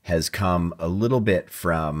that has come a little bit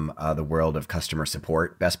from the world of customer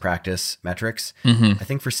support best practice metrics. Mm-hmm. I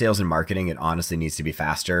think for sales and marketing, it honestly needs to be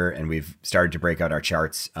faster. And we've started to break out our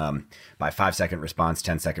charts by 5-second response,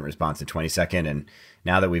 10-second response, and 20-second. And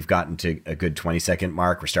now that we've gotten to a good 20-second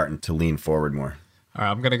mark, we're starting to lean forward more. All right,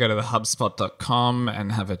 I'm going to go to the HubSpot.com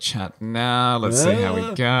and have a chat now. Let's see how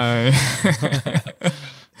we go.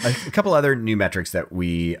 A couple other new metrics that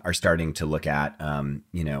we are starting to look at.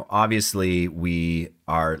 Obviously we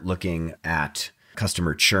are looking at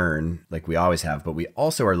customer churn like we always have, but we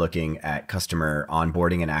also are looking at customer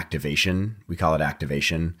onboarding and activation. We call it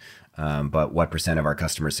activation. but what percent of our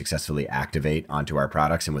customers successfully activate onto our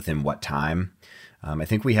products and within what time. I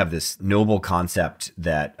think we have this noble concept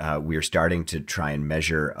that we're starting to try and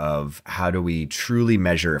measure of how do we truly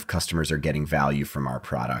measure if customers are getting value from our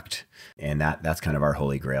product. And that's kind of our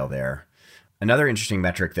holy grail there. Another interesting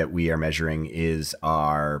metric that we are measuring is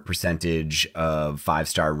our percentage of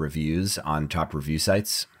 5-star reviews on top review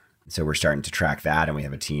sites. So we're starting to track that, and we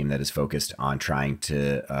have a team that is focused on trying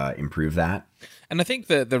to improve that. And I think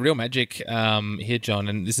the real magic here, John,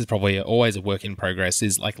 and this is probably always a work in progress,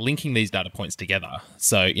 is like linking these data points together.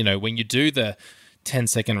 So, when you do the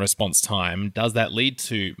 10-second response time, does that lead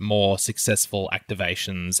to more successful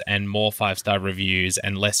activations and more 5-star reviews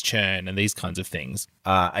and less churn and these kinds of things?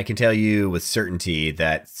 I can tell you with certainty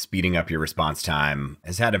that speeding up your response time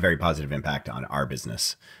has had a very positive impact on our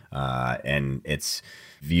business. And it's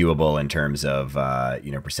viewable in terms of,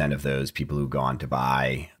 percent of those people who go on to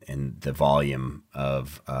buy and the volume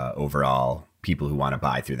of overall people who want to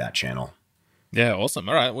buy through that channel. Yeah, awesome.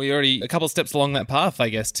 All right. We're already a couple of steps along that path, I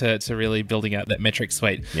guess, to really building out that metric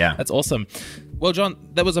suite. Yeah. That's awesome. Well, John,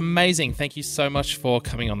 that was amazing. Thank you so much for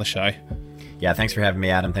coming on the show. Yeah, thanks for having me,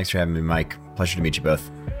 Adam. Thanks for having me, Mike. Pleasure to meet you both.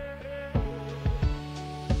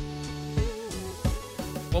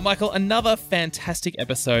 Well, Michael, another fantastic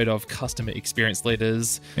episode of Customer Experience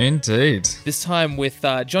Leaders. Indeed. This time with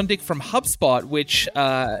John Dick from HubSpot, which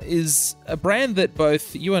is a brand that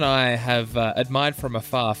both you and I have admired from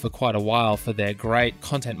afar for quite a while for their great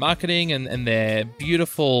content marketing and their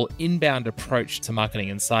beautiful inbound approach to marketing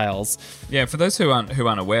and sales. Yeah, for those who aren't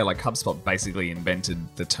aware, like HubSpot basically invented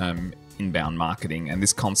the term inbound marketing and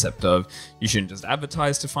this concept of you shouldn't just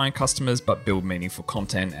advertise to find customers, but build meaningful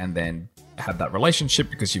content and then have that relationship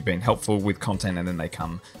because you've been helpful with content and then they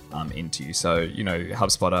come into you. So,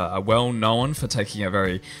 HubSpot are well known for taking a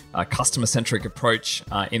very customer-centric approach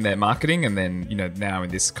in their marketing. And then, now in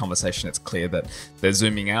this conversation, it's clear that they're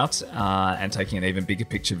zooming out and taking an even bigger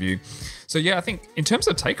picture view. So, yeah, I think in terms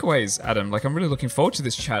of takeaways, Adam, I'm really looking forward to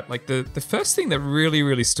this chat. The first thing that really,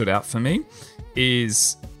 really stood out for me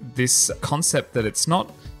is this concept that it's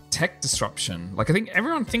not tech disruption. I think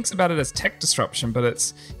everyone thinks about it as tech disruption, but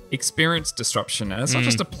it's experience disruption. And it's not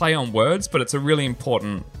just a play on words, but it's a really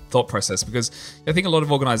important thought process because I think a lot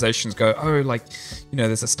of organizations go,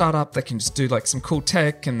 there's a startup that can just do some cool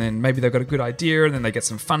tech and then maybe they've got a good idea and then they get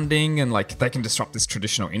some funding and they can disrupt this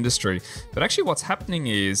traditional industry. But actually what's happening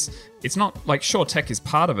is it's not sure, tech is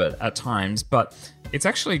part of it at times, but it's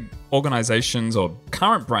actually organizations or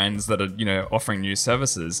current brands that are, offering new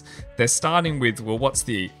services. They're starting with, well, what's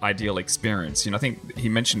the ideal experience? I think he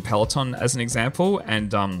mentioned Peloton as an example.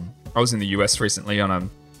 And I was in the US recently on a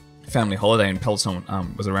family holiday and Peloton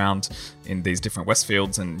was around in these different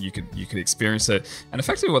Westfields and you could experience it. And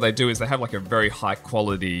effectively what they do is they have a very high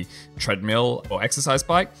quality treadmill or exercise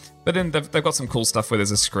bike, but then they've got some cool stuff where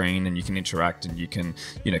there's a screen and you can interact and you can,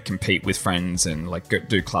 compete with friends and go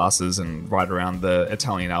do classes and ride around the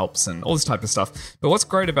Italian Alps and all this type of stuff. But what's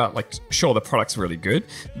great about sure, the product's really good,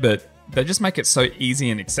 but they just make it so easy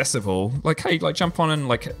and accessible. Hey, jump on and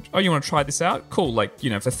you want to try this out? Cool. For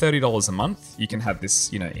 $30 a month, you can have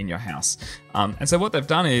this, in your house. And so what they've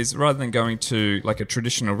done is rather than going to a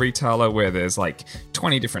traditional retailer where there's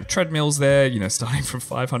 20 different treadmills there, starting from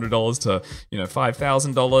 $500 to,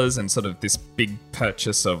 $5,000 and sort of this big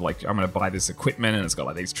purchase of I'm going to buy this equipment and it's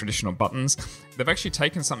got these traditional buttons. They've actually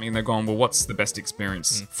taken something and they've gone, well, what's the best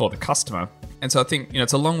experience for the customer? And so I think,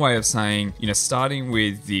 it's a long way of saying, starting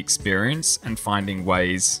with the experience and finding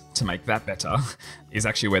ways to make that better is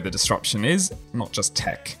actually where the disruption is, not just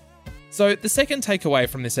tech. So the second takeaway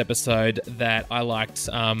from this episode that I liked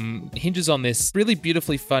hinges on this really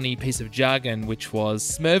beautifully funny piece of jargon, which was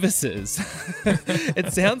Smurvices.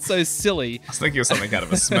 It sounds so silly. I was thinking of something out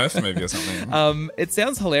of a Smurf movie or something. It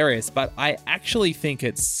sounds hilarious, but I actually think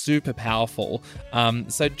it's super powerful.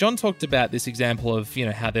 So John talked about this example of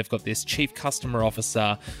how they've got this chief customer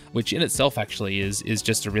officer, which in itself actually is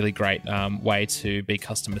just a really great way to be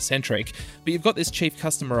customer centric. But you've got this chief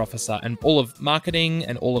customer officer, and all of marketing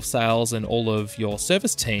and all of sales and all of your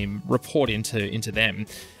service team report into them.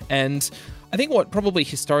 And I think what probably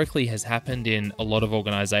historically has happened in a lot of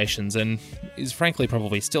organizations, and is frankly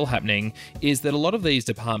probably still happening, is that a lot of these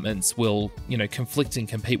departments will, conflict and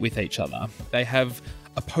compete with each other. They have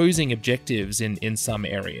opposing objectives in some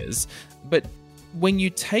areas. But when you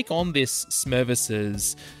take on this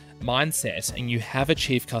Smurvices mindset and you have a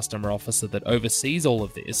chief customer officer that oversees all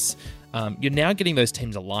of this, you're now getting those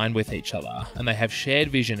teams aligned with each other and they have shared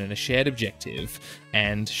vision and a shared objective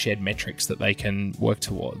and shared metrics that they can work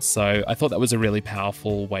towards. So I thought that was a really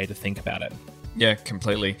powerful way to think about it. Yeah,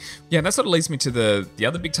 completely. Yeah, and that sort of leads me to the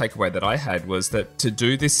other big takeaway that I had was that to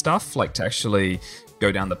do this stuff, like to actually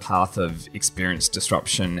go down the path of experience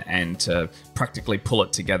disruption and to practically pull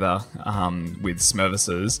it together with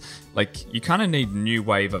Smurvices, like you kind of need new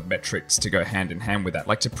wave of metrics to go hand in hand with that,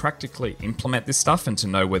 like to practically implement this stuff and to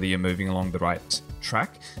know whether you're moving along the right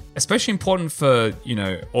track. Especially important for,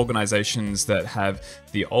 organizations that have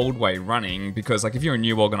the old way running, because like if you're a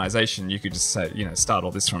new organization, you could just say, start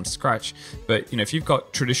all this from scratch. But, if you've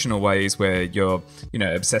got traditional ways where you're,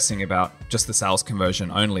 obsessing about just the sales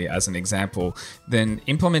conversion only as an example, then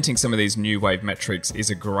implementing some of these new wave metrics is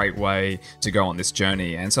a great way to go on this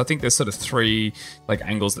journey. And so I think there's sort of three like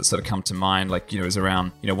angles that sort of come to mind, like, is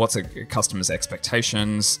around, what's a customer's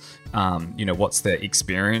expectations, what's their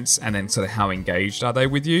experience, and then sort of how engaged are they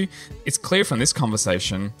with you. It's clear from this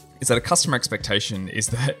conversation is that a customer expectation is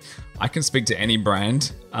that I can speak to any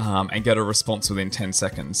brand and get a response within 10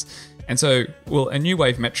 seconds. And so, well, a new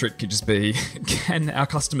wave metric could just be, can our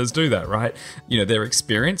customers do that, right? Their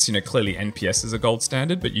experience, clearly NPS is a gold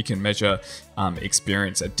standard, but you can measure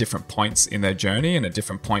experience at different points in their journey and at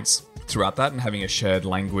different points throughout that, and having a shared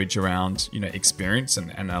language around, experience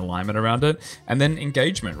and alignment around it. And then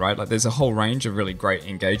engagement, right? Like there's a whole range of really great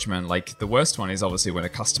engagement. Like the worst one is obviously when a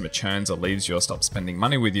customer churns or leaves you or stops spending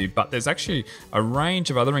money with you. But there's actually a range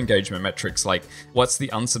of other engagement metrics, like what's the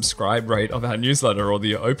unsubscribe rate of our newsletter or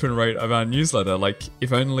the open rate of our newsletter. Like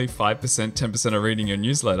if only 5%, 10% are reading your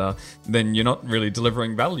newsletter, then you're not really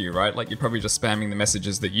delivering value, right? Like you're probably just spamming the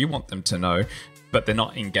messages that you want them to know, but they're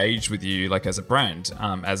not engaged with you like as a brand,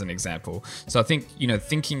 as an example. So I think,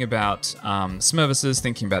 thinking about Smurvices,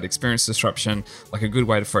 thinking about experience disruption, like a good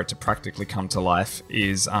way for it to practically come to life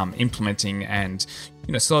is implementing and,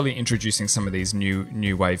 slowly introducing some of these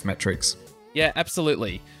new wave metrics. Yeah,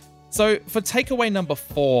 absolutely. So for takeaway number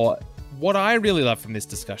 4, what I really loved from this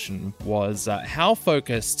discussion was how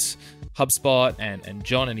focused HubSpot and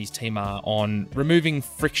John and his team are on removing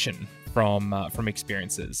friction from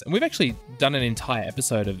experiences. And we've actually done an entire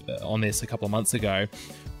episode on this a couple of months ago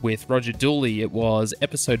with Roger Dooley. It was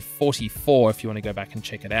episode 44, if you want to go back and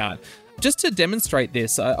check it out. Just to demonstrate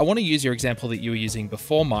this, I want to use your example that you were using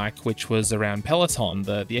before, Mike, which was around Peloton,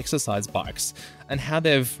 the exercise bikes, and how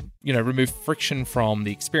they've removed friction from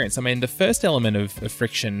the experience. I mean, the first element of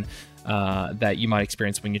friction that you might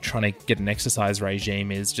experience when you're trying to get an exercise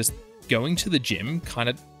regime is just going to the gym kind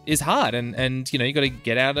of is hard, and you got to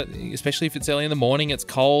get out, especially if it's early in the morning, it's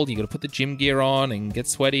cold, you got to put the gym gear on and get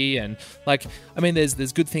sweaty, and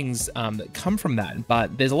there's good things that come from that,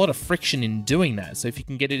 but there's a lot of friction in doing that. So if you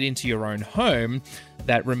can get it into your own home,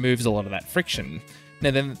 that removes a lot of that friction. Now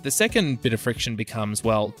then the second bit of friction becomes,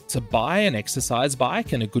 well, to buy an exercise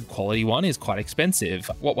bike, and a good quality one, is quite expensive.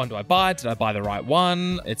 What one do I buy? Did I buy the right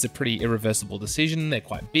one? It's a pretty irreversible decision. They're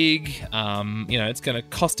quite big. It's going to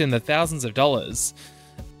cost in the thousands of dollars.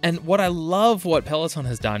 And what I love what Peloton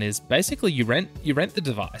has done is basically you rent the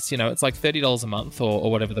device. It's like $30 a month or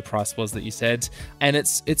whatever the price was that you said, and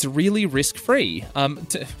it's really risk-free.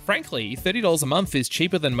 Frankly, $30 a month is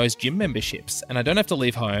cheaper than most gym memberships, and I don't have to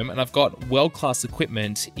leave home, and I've got world-class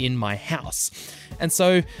equipment in my house. And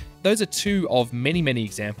so those are two of many, many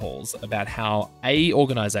examples about how a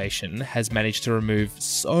organization has managed to remove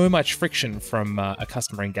so much friction from a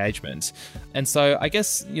customer engagement. And so I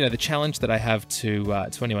guess, the challenge that I have to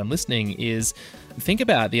anyone listening is think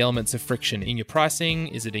about the elements of friction in your pricing.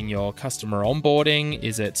 Is it in your customer onboarding?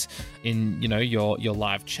 Is it in, your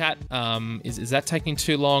live chat? Is that taking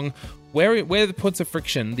too long? Where are the points of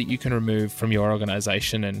friction that you can remove from your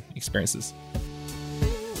organization and experiences?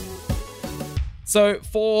 So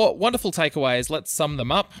for wonderful takeaways, let's sum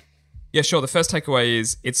them up. Yeah, sure. The first takeaway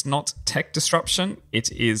is it's not tech disruption,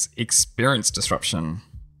 it is experience disruption.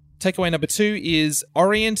 Takeaway number 2 is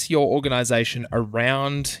orient your organization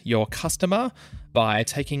around your customer by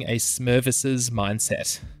taking a Smurvices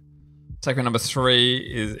mindset. Takeaway number 3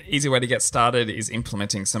 is easy way to get started is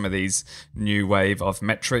implementing some of these new wave of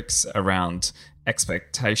metrics around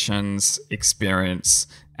expectations, experience,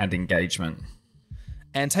 and engagement.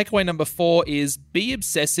 And takeaway number 4 is be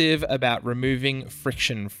obsessive about removing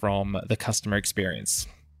friction from the customer experience.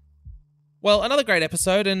 Well, another great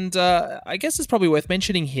episode, and I guess it's probably worth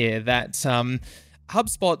mentioning here that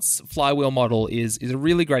HubSpot's flywheel model is a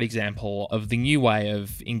really great example of the new way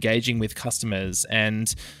of engaging with customers.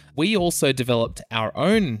 And we also developed our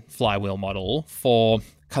own flywheel model for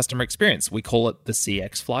customer experience. We call it the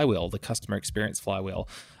CX flywheel, the customer experience flywheel.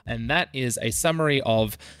 And that is a summary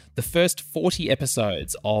of The first 40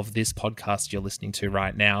 episodes of this podcast you're listening to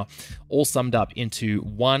right now, all summed up into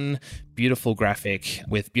one beautiful graphic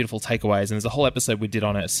with beautiful takeaways. And there's a whole episode we did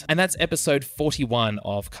on it. And that's episode 41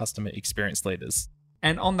 of Customer Experience Leaders.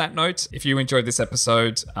 And on that note, if you enjoyed this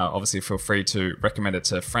episode, obviously feel free to recommend it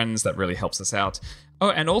to friends. That really helps us out. Oh,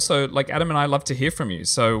 and also, like Adam and I love to hear from you.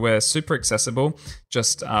 So we're super accessible.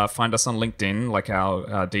 Just find us on LinkedIn, like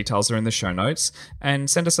our details are in the show notes, and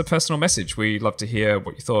send us a personal message. We love to hear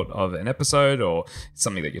what you thought of an episode or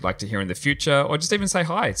something that you'd like to hear in the future, or just even say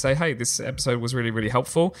hi. Say, hey, this episode was really, really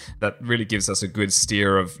helpful. That really gives us a good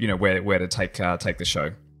steer of, where to take the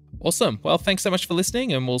show. Awesome. Well, thanks so much for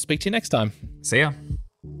listening, and we'll speak to you next time. See ya.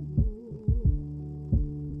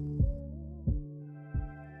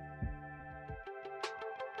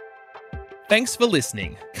 Thanks for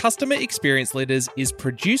listening. Customer Experience Leaders is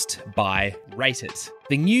produced by Rate It,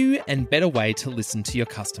 the new and better way to listen to your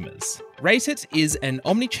customers. Rate It is an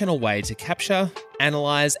omni-channel way to capture,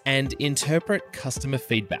 analyze, and interpret customer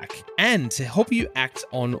feedback, and to help you act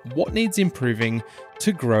on what needs improving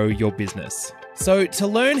to grow your business. So to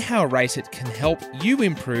learn how Rate It can help you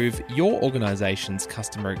improve your organization's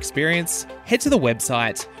customer experience, head to the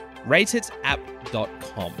website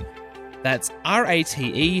rateitapp.com. That's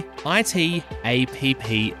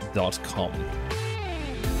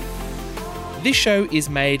rateitapp.com. This show is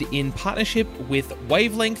made in partnership with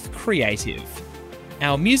Wavelength Creative.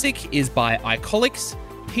 Our music is by Icolics,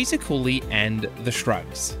 Peter Cooley, and The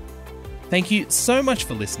Shrugs. Thank you so much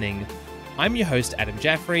for listening. I'm your host, Adam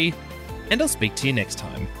Jaffrey, and I'll speak to you next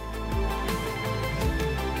time.